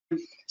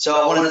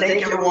So I want to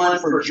thank everyone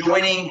for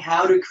joining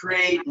How to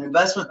Create an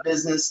Investment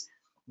Business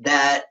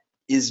That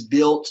is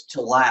Built to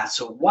Last.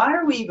 So why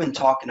are we even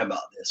talking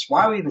about this?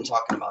 Why are we even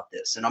talking about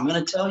this? And I'm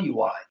going to tell you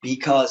why.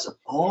 Because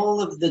all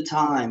of the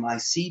time I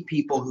see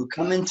people who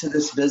come into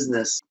this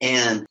business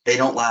and they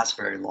don't last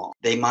very long.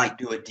 They might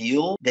do a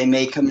deal. They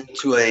may come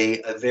into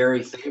a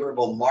very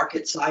favorable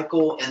market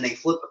cycle and they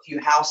flip a few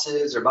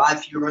houses or buy a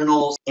few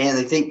rentals and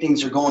they think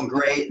things are going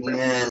great. And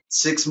then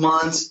 6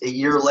 months, a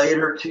year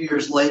later, 2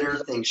 years later,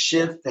 things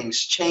shift, things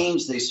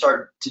change. They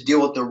start to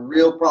deal with the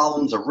real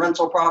problems of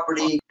rental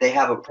property. They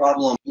have a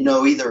problem,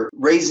 either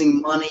raising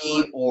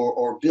money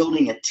or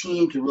building a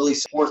team to really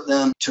support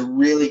them to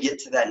really get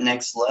to that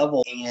next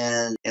level.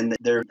 And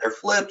their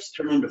flips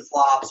turn into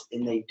flops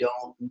and they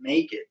don't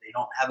make it. They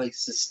don't have a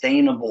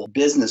sustainable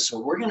business. So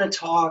we're going to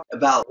talk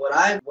about what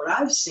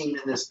I've seen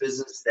in this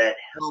business that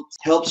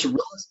helps real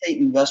estate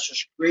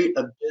investors create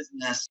a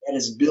business that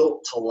is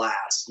built to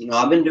last.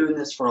 I've been doing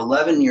this for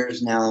 11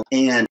 years now,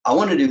 and I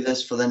want to do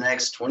this for the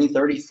next 20,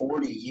 30,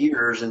 40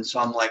 years. And so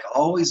I'm like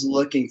always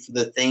looking for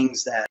the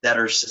things that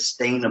are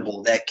sustainable,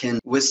 that can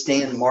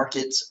withstand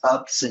markets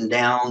ups and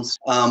downs,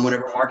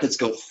 whenever markets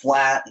go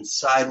flat and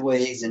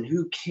sideways. And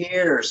who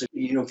cares?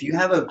 If you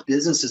have a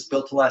business that's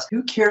built to last,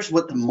 who cares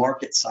what the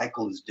market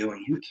cycle is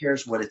doing? Who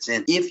cares what it's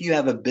in? If you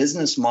have a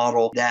business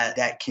model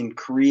that can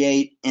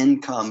create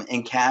income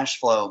and cash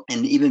flow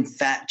and even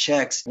fat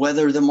checks,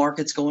 whether the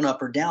market's going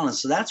up or down. And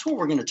so that's what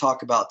we're going to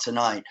talk about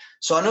tonight.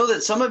 So I know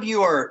that some of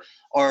you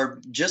are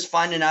just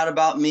finding out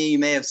about me. You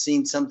may have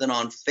seen something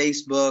on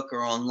Facebook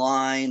or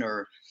online,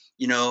 or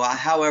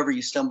however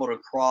you stumbled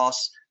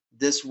across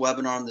this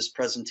webinar and this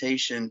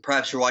presentation.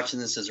 Perhaps you're watching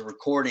this as a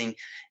recording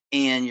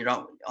and you're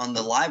not on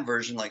the live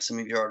version like some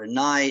of you are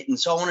tonight. And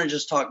so I want to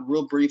just talk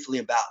real briefly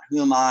about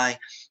who am I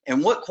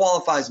and what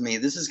qualifies me.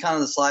 This is kind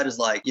of the slide is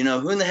like,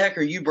 who in the heck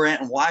are you,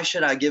 Brant, and why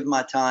should I give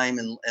my time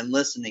and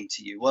listening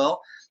to you?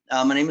 Well,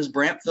 my name is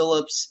Brant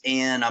Phillips,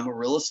 and I'm a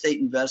real estate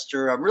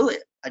investor.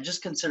 I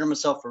just consider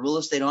myself a real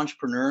estate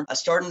entrepreneur. I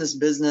started this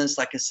business,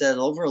 like I said,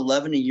 over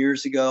 11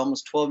 years ago,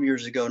 almost 12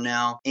 years ago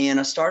now. And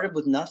I started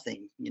with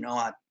nothing.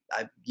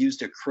 I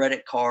used a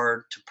credit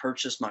card to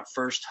purchase my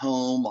first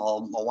home.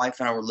 My wife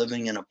and I were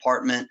living in an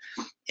apartment,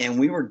 and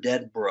we were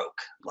dead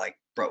broke, like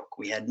broke.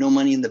 We had no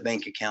money in the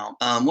bank account.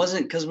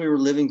 Wasn't because we were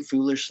living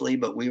foolishly,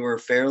 but we were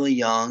fairly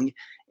young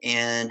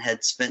and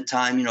had spent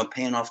time,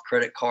 paying off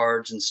credit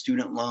cards and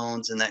student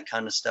loans and that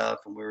kind of stuff.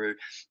 And we were,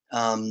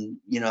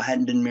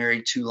 hadn't been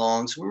married too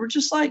long. So we were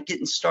just like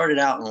getting started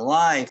out in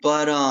life,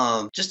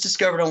 but just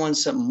discovered I wanted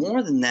something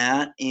more than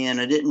that. And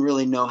I didn't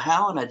really know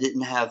how, and I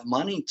didn't have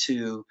money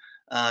to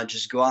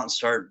just go out and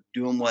start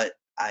doing what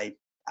I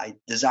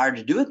desired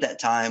to do at that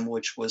time,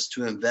 which was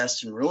to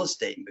invest in real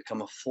estate and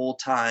become a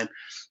full-time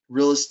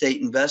real estate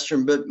investor.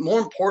 But more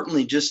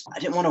importantly, just I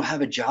didn't want to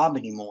have a job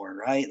anymore,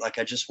 right? Like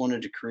I just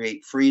wanted to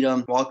create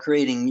freedom while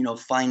creating,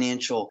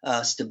 financial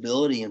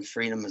stability and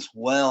freedom as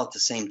well at the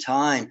same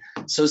time.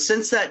 So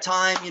since that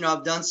time,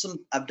 I've done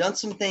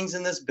some things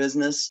in this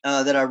business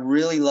that I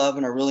really love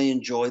and I really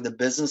enjoy. The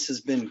business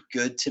has been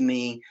good to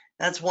me.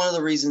 That's one of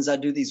the reasons I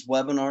do these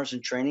webinars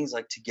and trainings,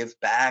 like to give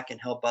back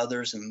and help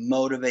others and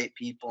motivate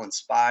people,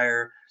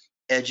 inspire,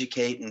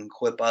 educate, and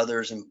equip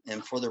others.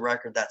 And for the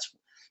record,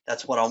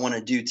 that's what I want to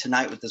do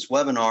tonight with this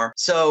webinar.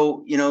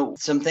 So,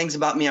 some things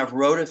about me. I've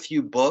wrote a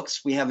few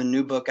books. We have a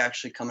new book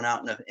actually coming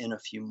out in a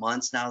few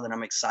months now that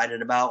I'm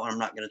excited about. I'm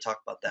not going to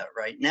talk about that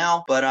right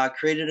now, but I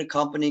created a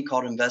company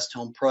called Invest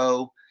Home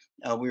Pro.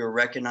 We were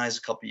recognized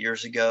a couple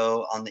years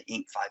ago on the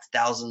Inc.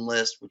 5000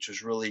 list, which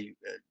was really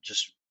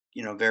just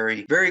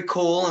very, very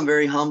cool and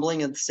very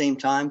humbling at the same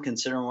time,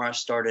 considering where I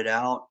started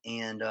out,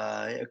 and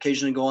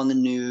occasionally go on the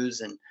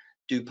news and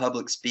do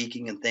public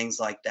speaking and things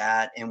like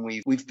that. And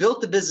we've built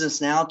the business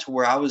now to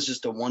where I was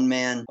just a one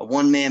man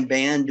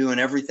band doing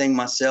everything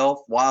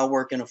myself while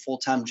working a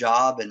full-time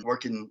job and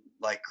working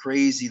like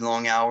crazy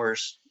long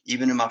hours,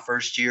 even in my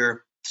first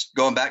year.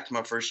 Going back to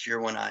my first year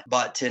when I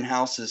bought 10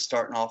 houses,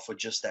 starting off with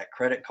just that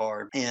credit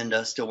card, and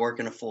still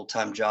working a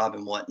full-time job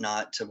and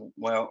whatnot, to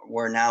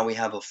where now we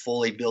have a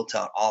fully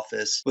built-out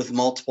office with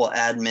multiple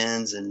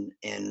admins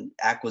and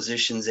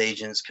acquisitions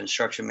agents,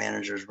 construction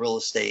managers, real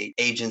estate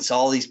agents,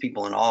 all these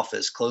people in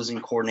office, closing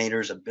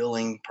coordinators, a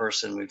billing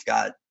person. We've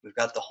got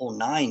the whole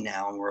nine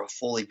now, and we're a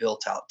fully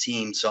built-out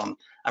team. So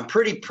I'm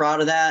pretty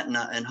proud of that,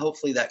 and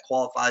hopefully that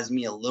qualifies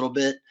me a little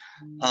bit.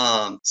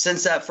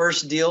 Since that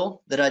first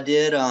deal that I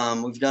did,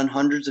 we've done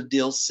hundreds of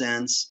deals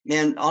since.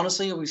 Man,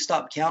 honestly, we've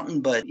stopped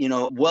counting, but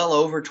well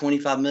over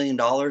 $25 million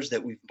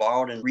that we've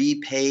borrowed and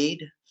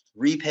repaid,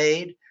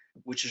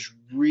 which is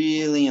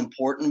really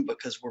important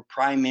because we're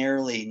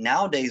primarily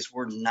nowadays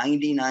we're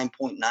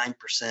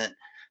 99.9%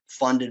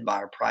 funded by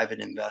our private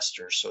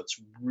investors. So it's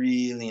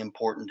really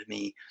important to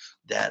me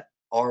that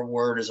our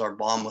word is our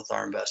bond with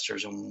our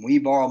investors. And when we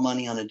borrow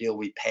money on a deal,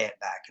 we pay it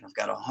back. And I've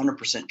got a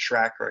 100%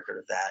 track record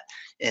of that.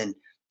 And,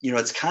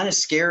 it's kind of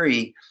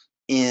scary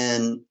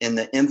in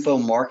the info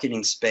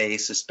marketing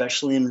space,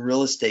 especially in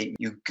real estate,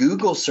 you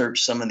Google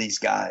search some of these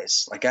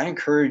guys. Like, I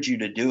encourage you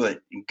to do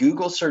it.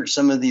 Google search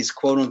some of these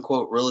quote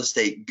unquote real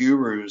estate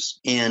gurus,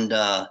 and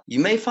you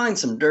may find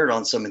some dirt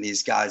on some of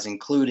these guys,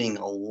 including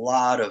a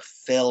lot of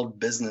failed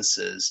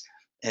businesses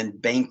and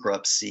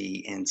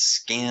bankruptcy and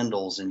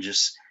scandals and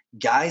just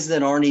guys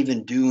that aren't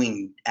even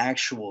doing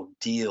actual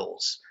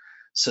deals.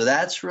 So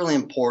that's really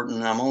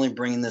important. I'm only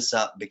bringing this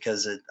up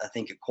because I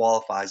think it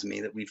qualifies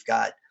me that we've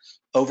got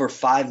over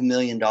 $5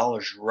 million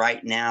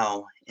right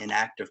now in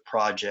active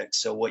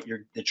projects. So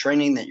the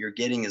training that you're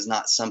getting is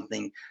not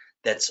something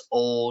that's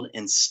old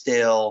and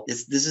stale.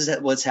 This is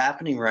what's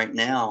happening right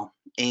now.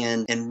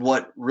 And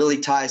what really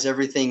ties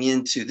everything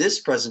into this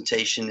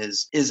presentation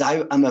is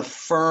I'm a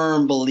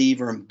firm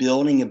believer in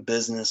building a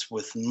business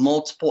with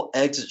multiple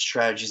exit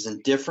strategies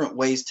and different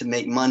ways to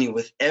make money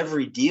with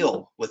every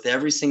deal, with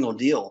every single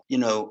deal.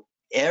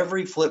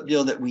 Every flip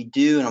deal that we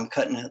do, and I'm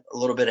cutting a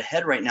little bit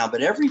ahead right now,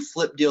 but every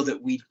flip deal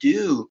that we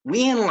do,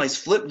 we analyze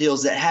flip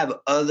deals that have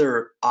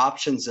other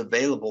options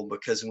available,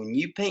 because when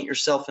you paint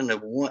yourself into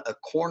a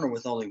corner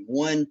with only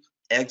one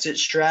exit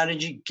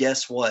strategy,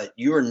 guess what?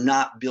 You are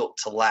not built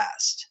to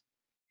last.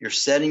 You're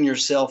setting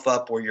yourself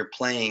up where you're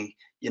playing,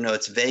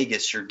 it's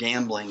Vegas, you're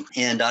gambling,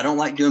 and I don't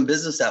like doing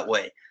business that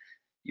way.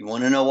 You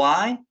want to know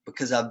why?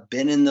 Because I've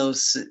been in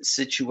those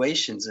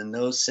situations, in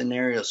those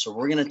scenarios. So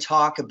we're going to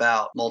talk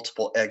about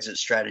multiple exit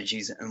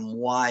strategies and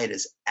why it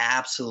is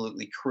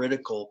absolutely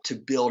critical to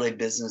build a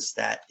business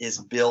that is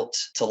built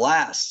to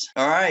last.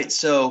 All right.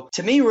 So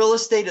to me, real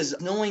estate is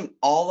knowing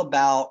all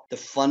about the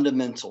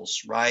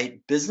fundamentals,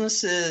 right?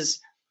 Businesses,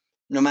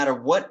 no matter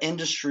what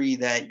industry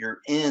that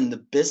you're in, the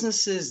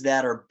businesses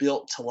that are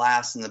built to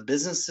last and the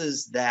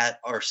businesses that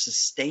are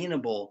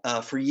sustainable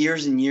for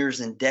years and years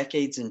and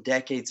decades and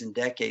decades and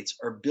decades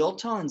are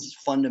built on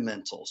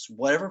fundamentals.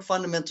 Whatever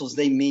fundamentals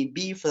they may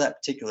be for that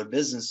particular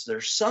business,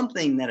 there's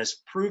something that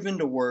is proven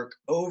to work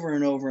over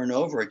and over and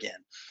over again.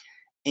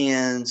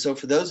 And so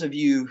for those of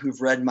you who've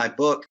read my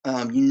book,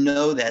 you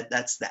know that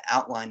that's the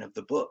outline of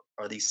the book,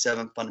 are these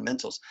 7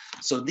 fundamentals.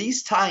 So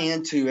these tie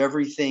into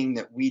everything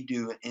that we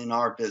do in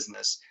our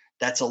business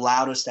that's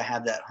allowed us to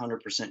have that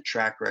 100%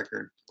 track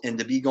record and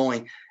to be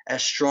going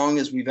as strong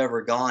as we've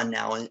ever gone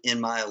now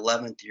in my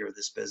 11th year of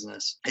this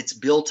business. It's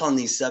built on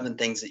these 7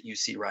 things that you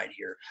see right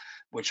here,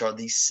 which are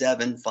these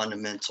 7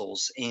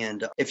 fundamentals.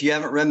 And if you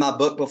haven't read my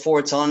book before,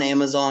 it's on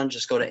Amazon.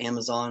 Just go to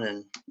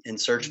Amazon and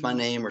search my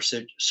name, or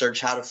search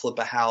how to flip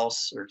a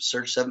house, or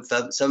search 7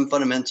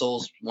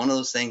 fundamentals, one of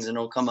those things, and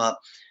it'll come up.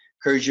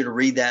 Encourage you to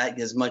read that,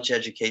 get as much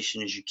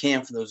education as you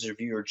can for those of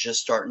you who are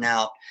just starting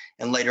out.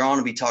 And later on,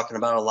 I'll be talking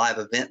about a live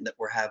event that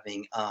we're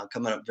having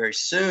coming up very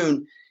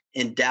soon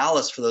in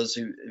Dallas for those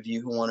of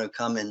you who want to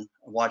come and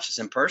watch us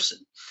in person.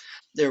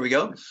 There we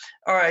go.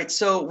 All right.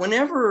 So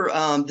whenever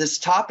this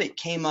topic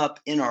came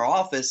up in our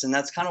office, and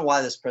that's kind of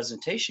why this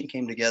presentation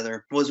came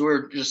together, was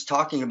we're just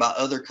talking about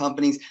other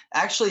companies.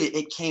 Actually,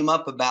 it came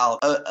up about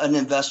an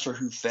investor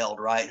who failed,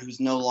 right? Who's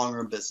no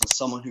longer in business,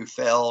 someone who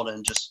failed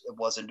and just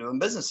wasn't doing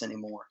business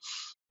anymore.